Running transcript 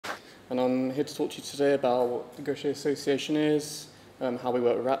and I'm here to talk to you today about what the Gauchers Association is, how we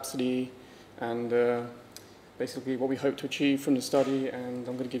work with Rapsodi, and basically what we hope to achieve from the study, and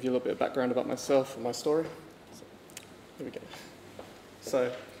I'm going to give you a little bit of background about myself and my story. So, here we go. So,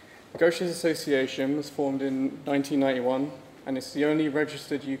 the Gauchers Association was formed in 1991, and it's the only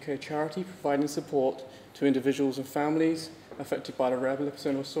registered UK charity providing support to individuals and families affected by the rare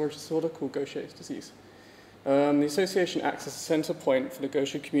liposomal storage disorder called Gaucher's disease. The association acts as a centre point for the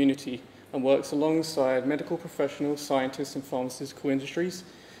Gaucher community and works alongside medical professionals, scientists and pharmaceutical industries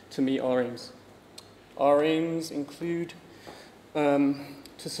to meet our aims. Our aims include to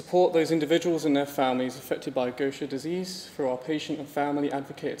support those individuals and their families affected by Gaucher disease through our patient and family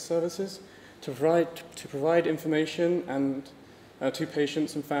advocated services, to provide information and to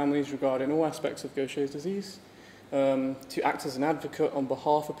patients and families regarding all aspects of Gaucher's disease, to act as an advocate on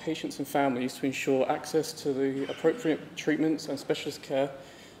behalf of patients and families to ensure access to the appropriate treatments and specialist care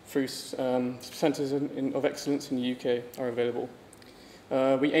through centres of excellence in the UK are available.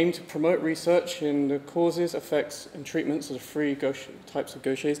 We aim to promote research in the causes, effects and treatments of the three types of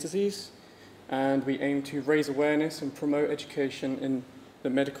Gaucher's disease, and we aim to raise awareness and promote education in the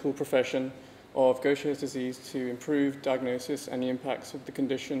medical profession of Gaucher's disease to improve diagnosis and the impacts of the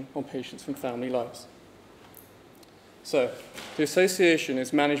condition on patients and family lives. So, the association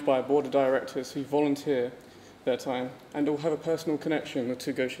is managed by a board of directors who volunteer their time and all have a personal connection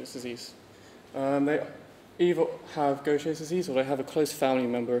to Gaucher's disease. They either have Gaucher's disease or they have a close family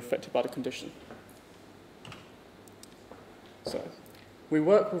member affected by the condition. So, we've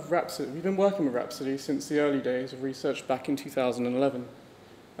been working with Rapsodi since the early days of research back in 2011.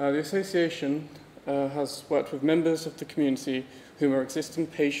 The association has worked with members of the community whom are existing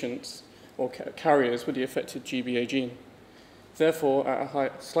patients or carriers with the affected GBA gene, therefore at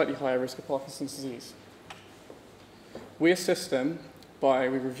a slightly higher risk of Parkinson's disease. We assist them we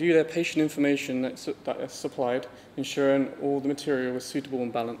review their patient information that is supplied, ensuring all the material is suitable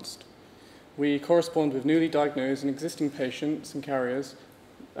and balanced. We correspond with newly diagnosed and existing patients and carriers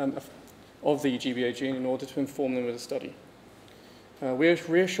of the GBA gene in order to inform them of the study. We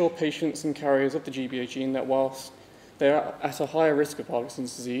reassure patients and carriers of the GBA gene that whilst they are at a higher risk of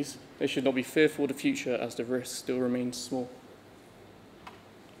Parkinson's disease, they should not be fearful of the future as the risk still remains small.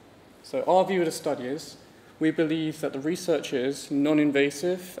 So our view of the study is, we believe that the research is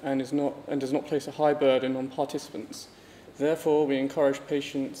non-invasive and does not place a high burden on participants. Therefore, we encourage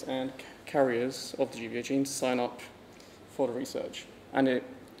patients and carriers of the GBA gene to sign up for the research. And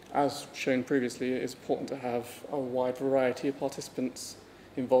as shown previously, it is important to have a wide variety of participants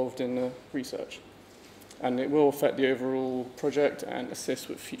involved in the research. And it will affect the overall project and assist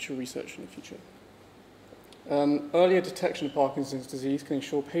with future research in the future. Earlier detection of Parkinson's disease can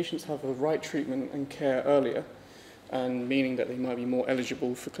ensure patients have the right treatment and care earlier, and meaning that they might be more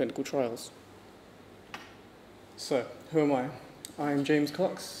eligible for clinical trials. So, who am I? I'm James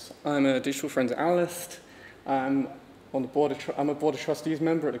Cox. I'm a Digital Forensic Analyst. I'm a Board of Trustees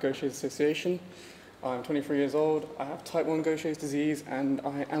member at the Gauchers Association. I'm 23 years old. I have type 1 Gaucher's disease, and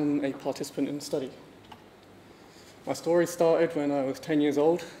I am a participant in the study. My story started when I was 10 years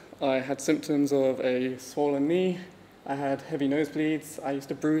old. I had symptoms of a swollen knee, I had heavy nosebleeds, I used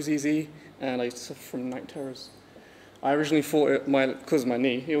to bruise easy, and I used to suffer from night terrors. I originally thought because of my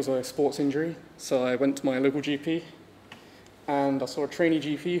knee, it was a sports injury, so I went to my local GP, and I saw a trainee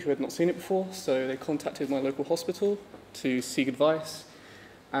GP who had not seen it before, so they contacted my local hospital to seek advice,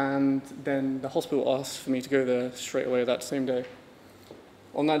 and then the hospital asked for me to go there straight away that same day.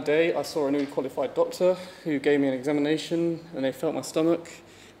 On that day, I saw a newly qualified doctor who gave me an examination, and they felt my stomach.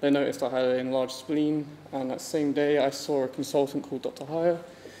 They noticed I had an enlarged spleen, and that same day I saw a consultant called Dr. Hire,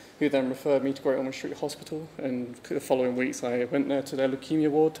 who then referred me to Great Ormond Street Hospital, and the following weeks I went there to their leukemia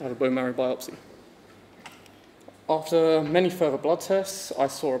ward to have a bone marrow biopsy. After many further blood tests, I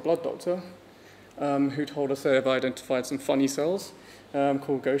saw a blood doctor who told us they have identified some funny cells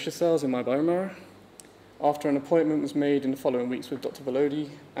called Gaucher cells in my bone marrow. After an appointment was made in the following weeks with Dr.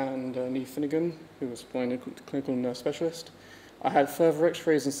 Velodi and Neve Finnegan, who was my clinical nurse specialist, I had further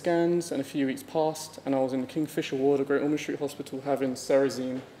x-rays and scans, and a few weeks passed, and I was in the Kingfisher ward at Great Ormond Street Hospital having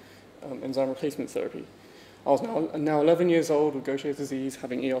Cerazine enzyme replacement therapy. I was now 11 years old with Gaucher's disease,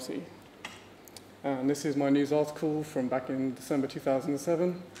 having ERT. And this is my news article from back in December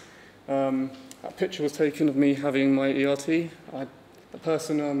 2007. A picture was taken of me having my ERT. The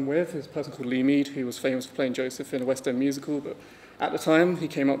person I'm with is a person called Lee Mead, who was famous for playing Joseph in a West End musical, but at the time he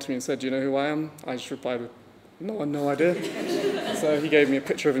came up to me and said, "Do you know who I am?" I just replied with, no idea. So he gave me a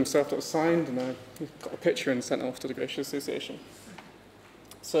picture of himself that was signed, and I got a picture and sent it off to the Gauchers Association.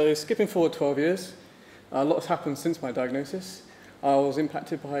 So skipping forward 12 years, a lot has happened since my diagnosis. I was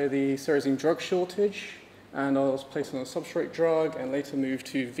impacted by the serosine drug shortage, and I was placed on a substrate drug and later moved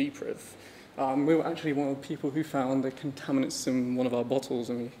to VPRIV. We were actually one of the people who found the contaminants in one of our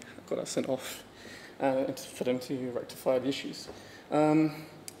bottles, and we got that sent off for them to rectify the issues.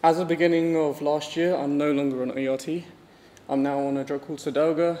 As of the beginning of last year, I'm no longer on ERT. I'm now on a drug called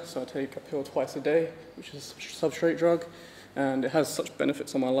Sodalga, so I take a pill twice a day, which is a substrate drug, and it has such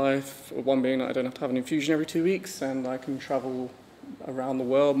benefits on my life. One being that I don't have to have an infusion every 2 weeks, and I can travel around the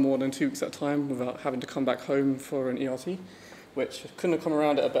world more than 2 weeks at a time without having to come back home for an ERT, which couldn't have come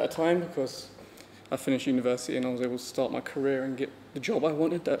around at a better time because I finished university and I was able to start my career and get the job I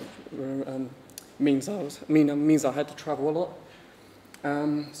wanted. That means I had to travel a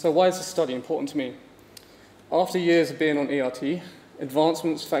lot. So why is this study important to me? After years of being on ERT,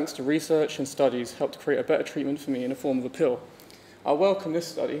 advancements thanks to research and studies helped to create a better treatment for me in the form of a pill. I welcome this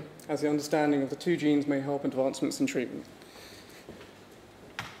study as the understanding of the two genes may help advancements in treatment.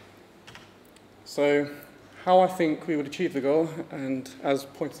 So how I think we would achieve the goal, and as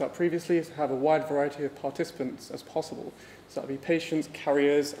pointed out previously, is to have a wide variety of participants as possible. So that would be patients,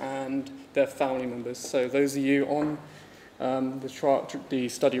 carriers, and their family members. So those of you on the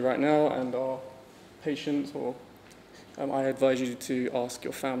study right now and are patients, or I advise you to ask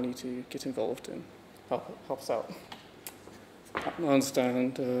your family to get involved and help us out. I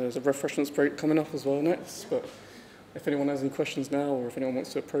understand there's a refreshments break coming up as well next, but if anyone has any questions now, or if anyone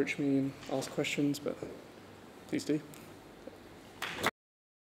wants to approach me and ask questions, but please do.